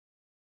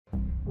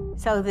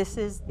So this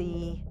is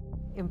the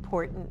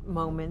important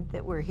moment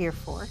that we're here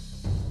for.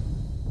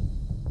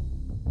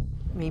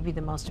 Maybe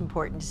the most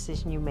important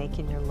decision you make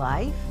in your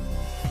life.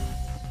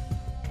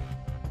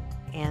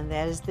 And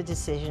that is the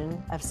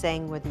decision of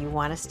saying whether you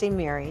want to stay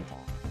married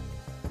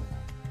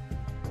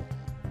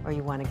or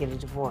you want to get a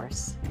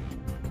divorce.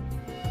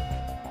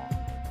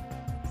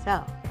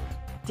 So,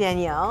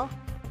 Danielle,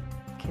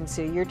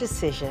 consider your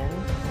decision.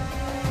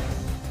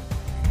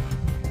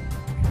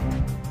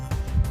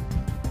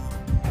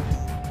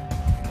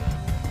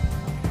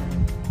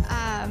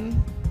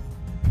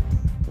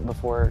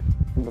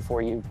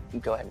 Before you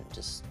go ahead and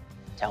just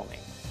tell me,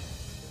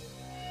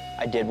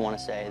 I did want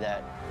to say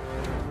that,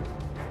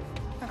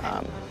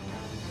 Okay.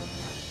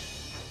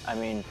 I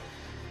mean,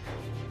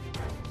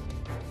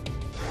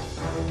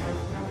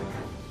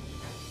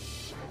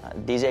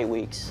 these 8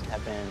 weeks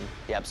have been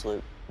the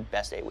absolute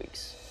best 8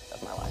 weeks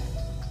of my life.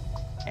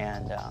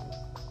 And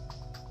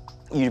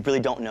you really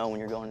don't know when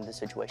you're going into this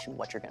situation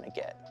what you're going to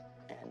get.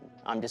 And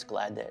I'm just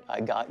glad that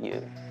I got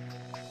you.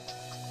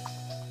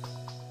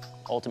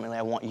 Ultimately,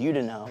 I want you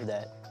to know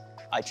that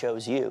I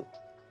chose you,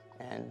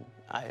 and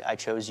I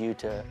chose you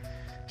to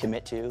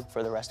commit to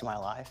for the rest of my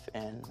life,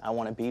 and I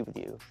want to be with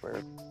you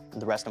for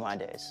the rest of my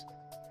days.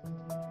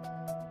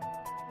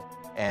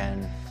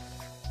 And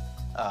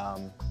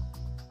I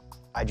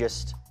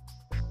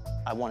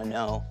want to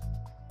know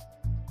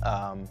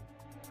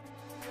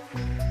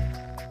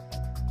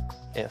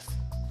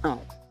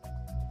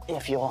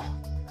if you'll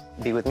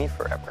be with me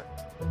forever.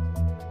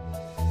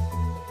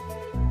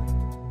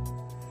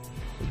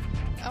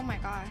 Oh my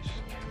gosh.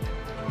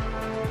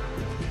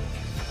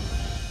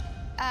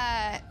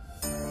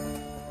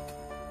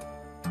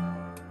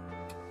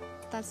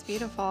 That's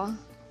beautiful.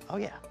 Oh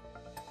yeah,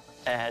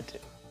 I had to.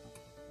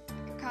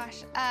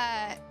 Gosh,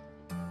 I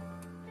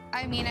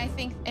mean, I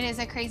think it is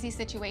a crazy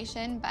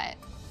situation, but,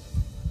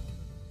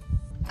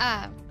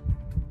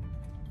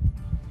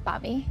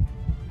 Bobby,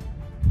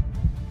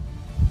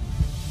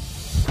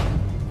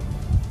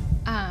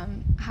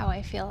 how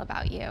I feel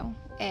about you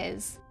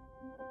is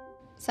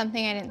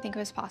something I didn't think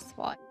was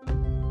possible.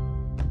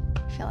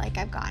 I feel like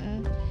I've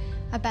gotten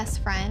a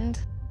best friend.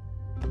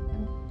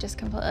 I'm just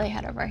completely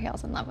head over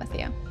heels in love with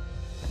you.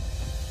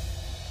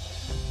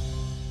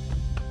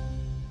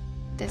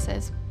 This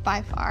is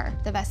by far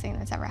the best thing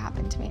that's ever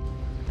happened to me.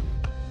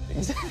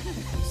 Say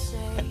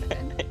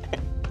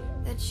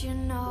that you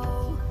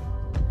know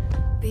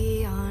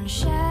beyond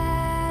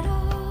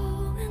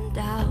shadow and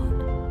doubt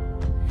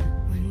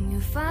when you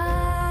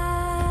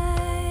finally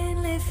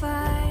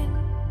find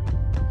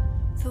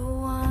the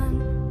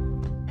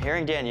one.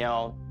 Hearing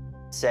Danielle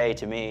say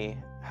to me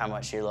how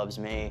much she loves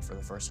me for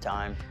the first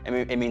time, I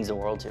mean, it means the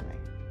world to me.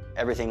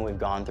 Everything we've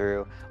gone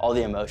through, all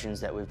the emotions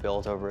that we've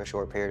built over a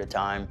short period of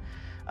time,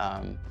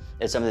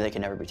 it's something that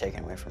can never be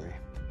taken away from me.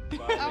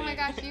 Oh my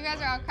gosh, you guys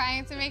are all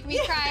crying to make me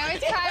cry. I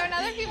always cry when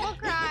other people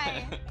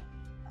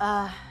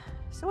cry.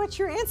 So what's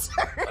your answer?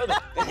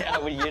 Yeah,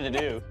 what are you gonna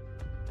do?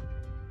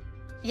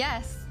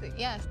 Yes,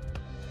 yes.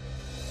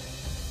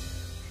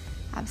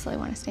 Absolutely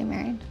want to stay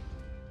married.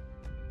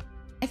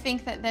 I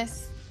think that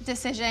this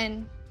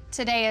decision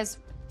today is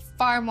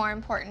far more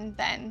important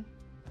than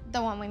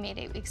the one we made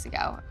 8 weeks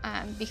ago,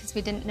 because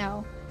we didn't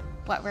know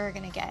what we were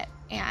gonna get,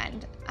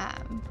 and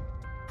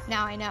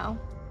now I know.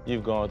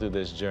 You've gone through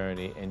this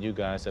journey, and you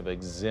guys have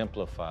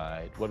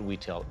exemplified what we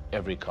tell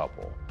every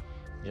couple.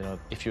 You know,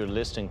 if you're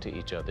listening to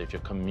each other, if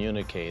you're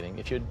communicating,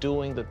 if you're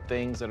doing the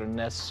things that are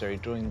necessary,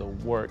 doing the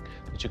work,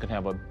 that you can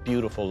have a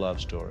beautiful love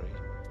story.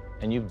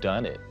 And you've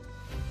done it.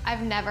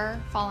 I've never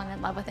fallen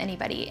in love with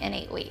anybody in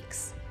 8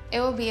 weeks. It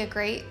will be a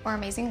great or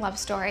amazing love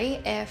story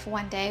if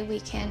one day we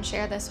can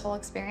share this whole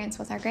experience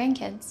with our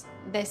grandkids.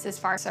 This has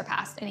far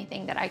surpassed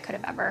anything that I could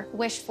have ever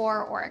wished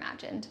for or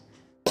imagined.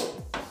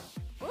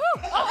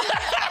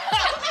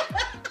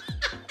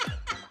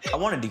 I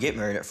wanted to get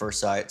married at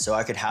first sight so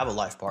I could have a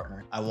life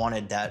partner. I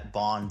wanted that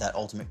bond, that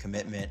ultimate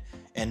commitment,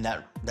 and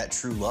that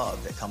true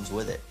love that comes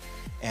with it.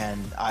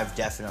 And I've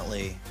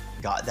definitely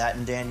got that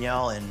in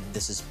Danielle, and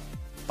this has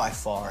by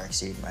far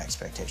exceeded my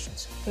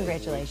expectations.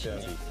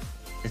 Congratulations.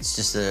 It's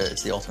just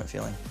it's the ultimate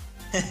feeling.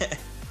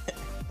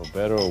 For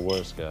better or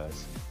worse,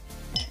 guys.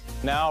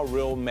 Now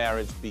real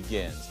marriage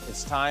begins.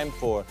 It's time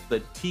for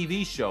the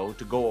TV show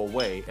to go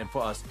away and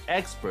for us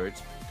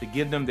experts to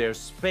give them their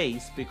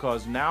space,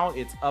 because now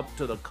it's up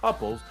to the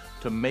couples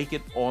to make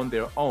it on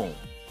their own.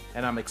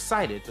 And I'm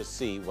excited to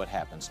see what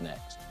happens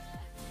next.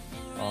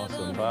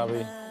 Awesome,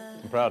 Bobby.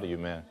 I'm proud of you,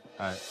 man.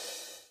 All right.